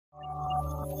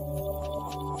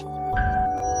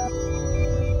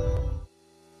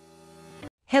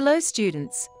Hello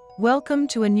students, welcome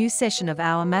to a new session of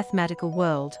our mathematical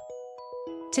world.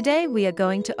 Today we are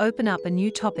going to open up a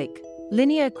new topic,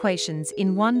 linear equations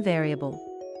in one variable.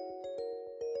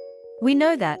 We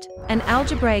know that an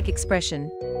algebraic expression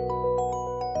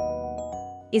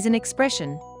is an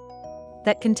expression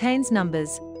that contains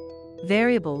numbers,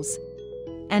 variables,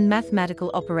 and mathematical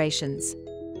operations.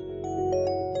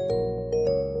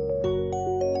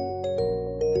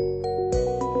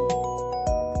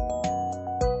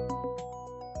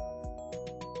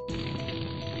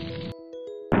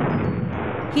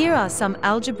 Here are some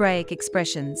algebraic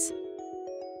expressions.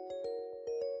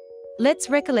 Let's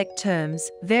recollect terms,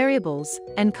 variables,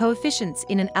 and coefficients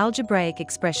in an algebraic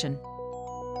expression.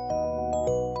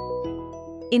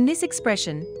 In this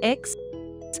expression, x,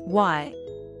 y,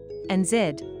 and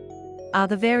z are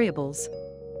the variables,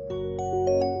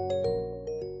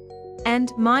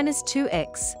 and minus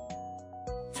 2x,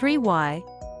 3y,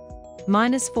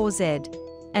 minus 4z,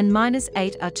 and minus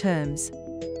 8 are terms.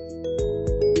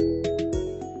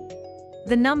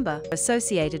 The number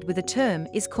associated with a term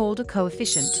is called a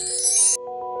coefficient.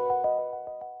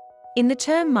 In the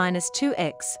term minus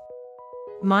 2x,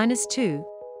 minus 2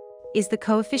 is the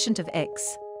coefficient of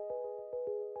x.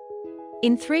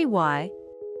 In 3y,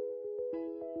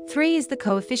 3 is the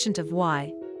coefficient of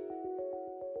y.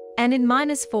 And in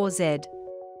minus 4z,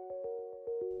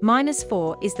 minus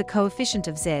 4 is the coefficient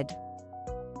of z.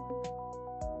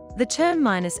 The term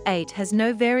minus 8 has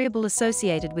no variable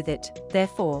associated with it,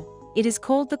 therefore, it is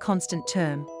called the constant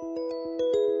term.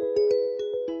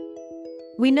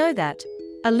 We know that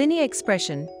a linear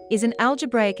expression is an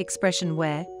algebraic expression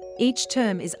where each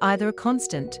term is either a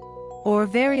constant or a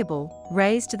variable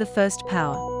raised to the first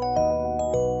power.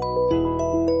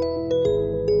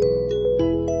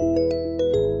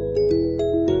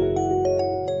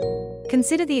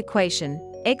 Consider the equation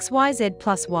xyz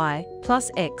plus y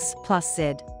plus x plus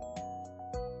z.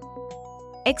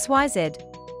 xyz,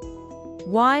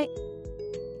 y,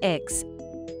 x,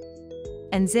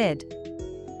 and z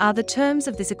are the terms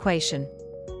of this equation.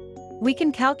 We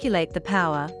can calculate the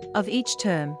power of each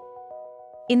term.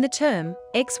 In the term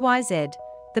xyz,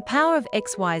 the power of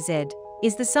xyz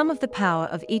is the sum of the power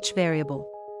of each variable.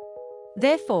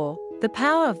 Therefore, the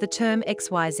power of the term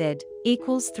xyz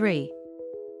equals 3.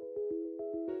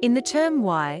 In the term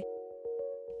y,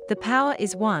 the power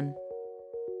is 1.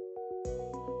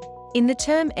 In the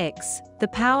term x, the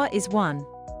power is 1.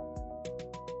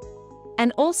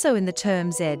 And also in the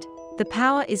term z, the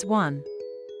power is 1.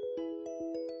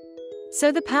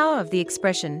 So the power of the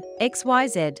expression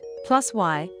xyz plus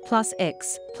y plus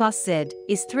x plus z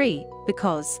is 3,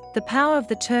 because the power of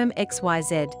the term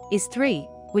xyz is 3,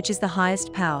 which is the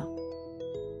highest power.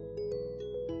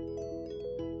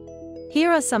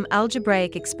 Here are some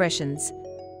algebraic expressions.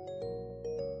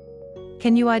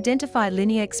 Can you identify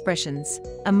linear expressions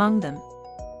among them?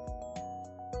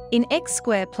 In x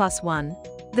squared plus 1,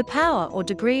 the power or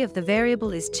degree of the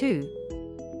variable is 2.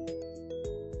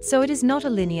 So it is not a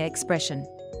linear expression.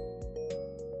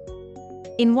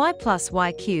 In y plus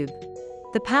y cubed,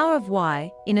 the power of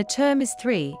y in a term is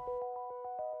 3.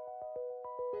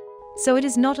 So it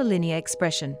is not a linear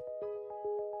expression.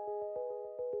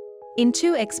 In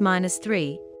 2x minus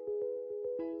 3,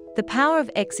 the power of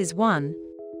x is 1.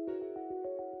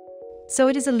 So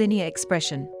it is a linear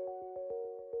expression.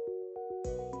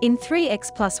 In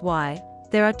 3x plus y,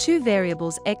 there are two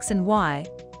variables x and y,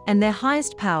 and their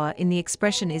highest power in the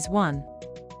expression is 1.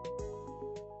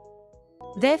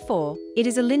 Therefore, it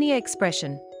is a linear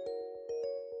expression.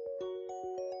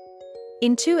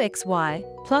 In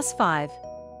 2xy plus 5,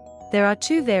 there are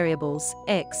two variables,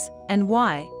 x and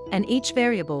y, and each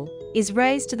variable is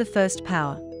raised to the first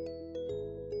power.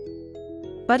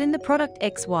 But in the product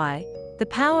xy, the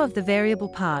power of the variable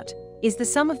part is the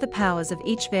sum of the powers of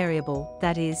each variable,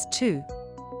 that is, 2.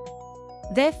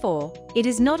 Therefore, it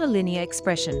is not a linear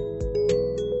expression.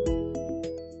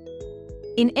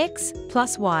 In x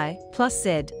plus y plus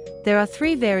z, there are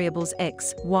three variables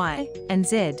x, y, and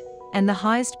z, and the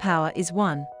highest power is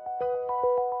 1.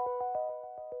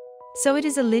 So it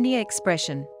is a linear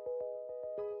expression.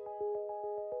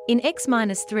 In x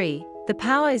minus 3, the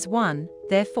power is 1,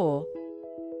 therefore,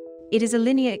 it is a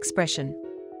linear expression.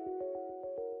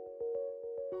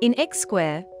 In x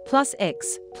squared plus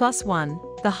x plus 1,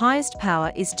 the highest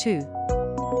power is 2.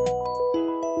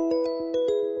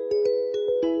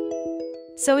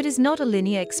 So it is not a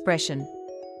linear expression.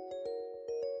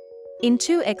 In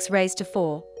 2x raised to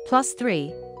 4 plus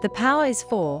 3, the power is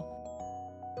 4.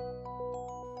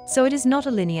 So it is not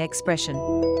a linear expression.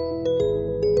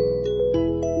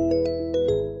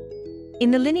 In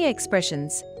the linear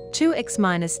expressions, 2x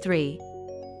minus 3,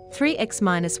 3x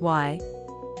minus y,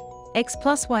 x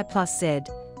plus y plus z,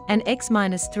 and x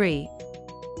minus 3,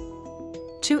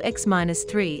 2x minus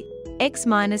 3, x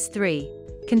minus 3,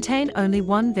 contain only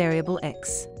one variable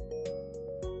x.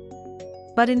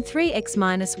 But in 3x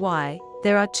minus y,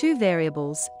 there are two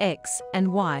variables, x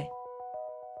and y.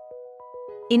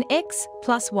 In x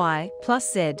plus y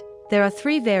plus z, there are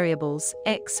three variables,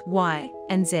 x, y,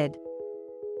 and z.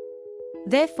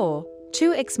 Therefore,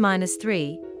 2x minus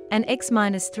 3 and x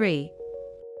minus 3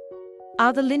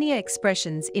 are the linear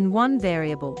expressions in one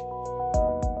variable.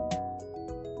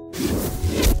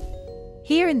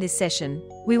 Here in this session,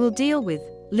 we will deal with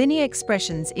linear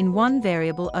expressions in one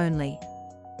variable only.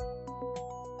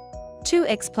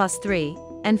 2x plus 3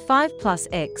 and 5 plus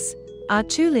x are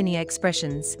two linear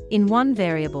expressions in one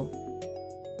variable.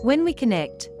 When we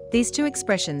connect these two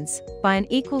expressions by an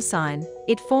equal sign,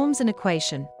 it forms an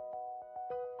equation.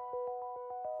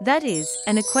 That is,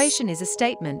 an equation is a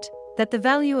statement that the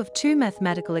value of two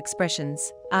mathematical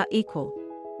expressions are equal,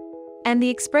 and the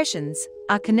expressions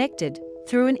are connected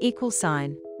through an equal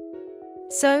sign.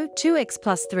 So, 2x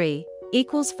plus 3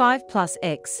 equals 5 plus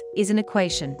x is an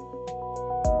equation.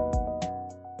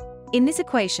 In this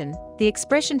equation, the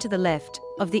expression to the left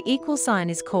of the equal sign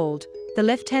is called the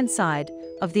left-hand side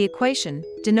of the equation,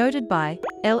 denoted by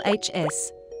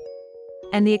LHS,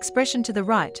 and the expression to the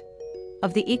right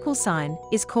of the equal sign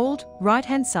is called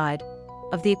right-hand side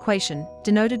of the equation,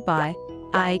 denoted by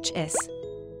RHS.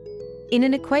 In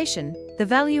an equation, the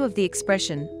value of the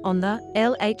expression on the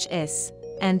LHS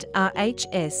and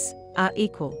RHS are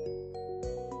equal.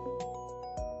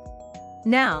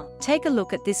 Now, take a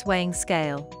look at this weighing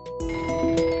scale.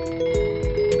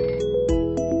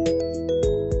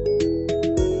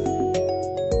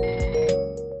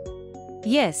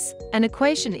 Yes, an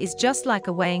equation is just like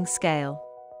a weighing scale.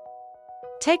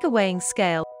 Take a weighing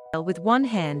scale with one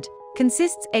hand,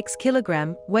 consists x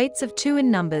kilogram weights of 2 in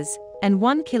numbers and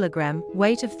 1 kilogram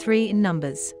weight of 3 in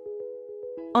numbers.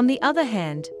 On the other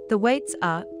hand, the weights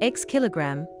are x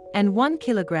kilogram and 1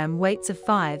 kilogram weights of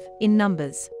 5 in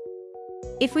numbers.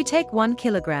 If we take 1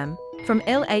 kilogram from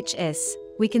LHS,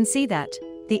 we can see that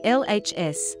the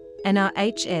LHS and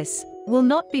RHS will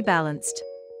not be balanced.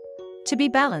 To be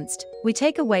balanced, we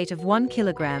take a weight of 1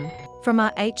 kilogram from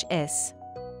RHS.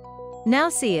 Now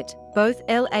see it, both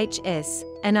LHS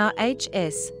and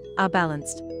RHS are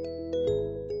balanced.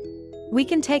 We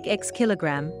can take x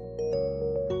kilogram,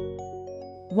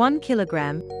 1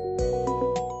 kilogram,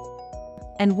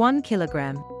 and 1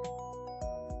 kilogram.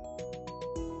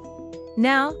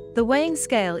 Now, the weighing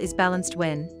scale is balanced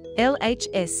when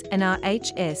LHS and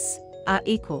RHS are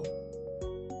equal.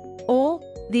 Or,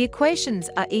 the equations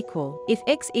are equal if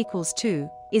x equals 2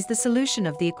 is the solution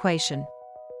of the equation.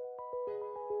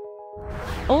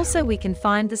 Also, we can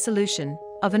find the solution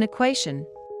of an equation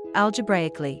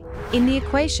algebraically. In the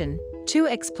equation,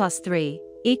 2x plus 3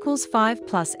 equals 5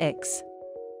 plus x.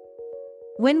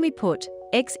 When we put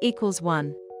x equals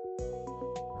 1,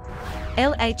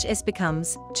 LHS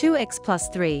becomes 2x plus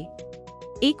 3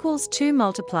 equals 2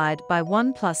 multiplied by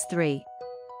 1 plus 3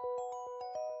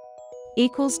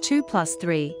 equals 2 plus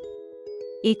 3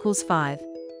 equals 5.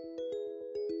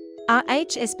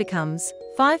 RHS becomes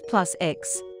 5 plus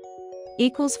x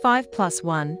equals 5 plus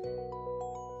 1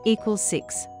 equals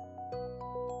 6.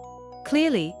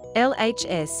 Clearly,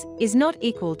 LHS is not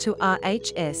equal to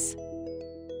RHS.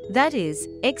 That is,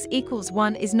 x equals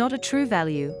 1 is not a true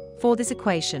value for this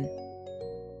equation.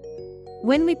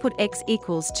 When we put x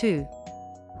equals 2,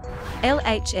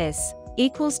 LHS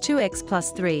equals 2x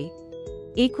plus 3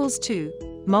 equals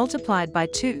 2 multiplied by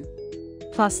 2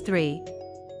 plus 3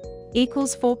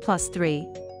 equals 4 plus 3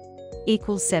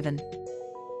 equals 7.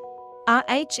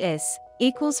 RHS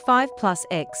equals 5 plus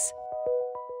x.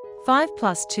 5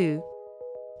 plus 2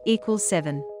 equals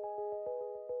 7.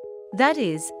 That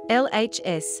is,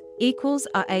 LHS equals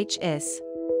RHS.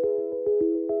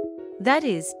 That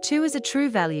is, 2 is a true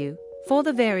value for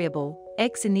the variable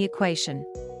x in the equation.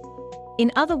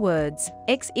 In other words,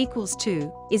 x equals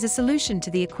 2 is a solution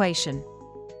to the equation.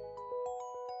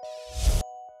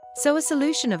 So a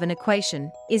solution of an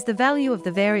equation is the value of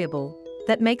the variable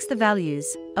that makes the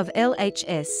values of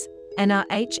LHS and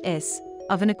RHS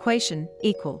of an equation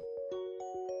equal.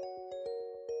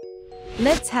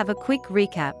 Let's have a quick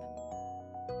recap.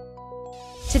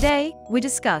 Today, we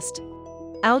discussed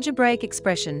algebraic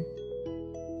expression,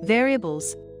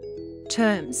 variables,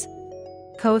 terms,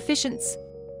 coefficients,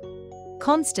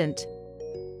 constant,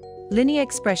 linear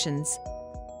expressions,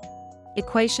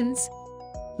 equations,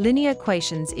 linear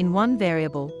equations in one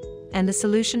variable, and the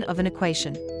solution of an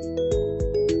equation.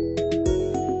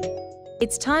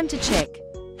 It's time to check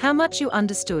how much you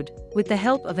understood with the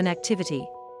help of an activity.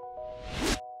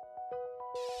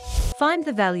 Find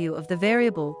the value of the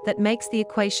variable that makes the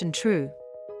equation true.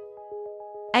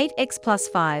 8x plus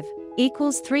 5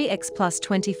 equals 3x plus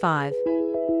 25.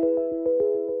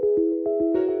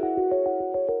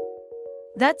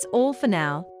 That's all for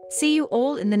now. See you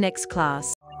all in the next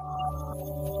class.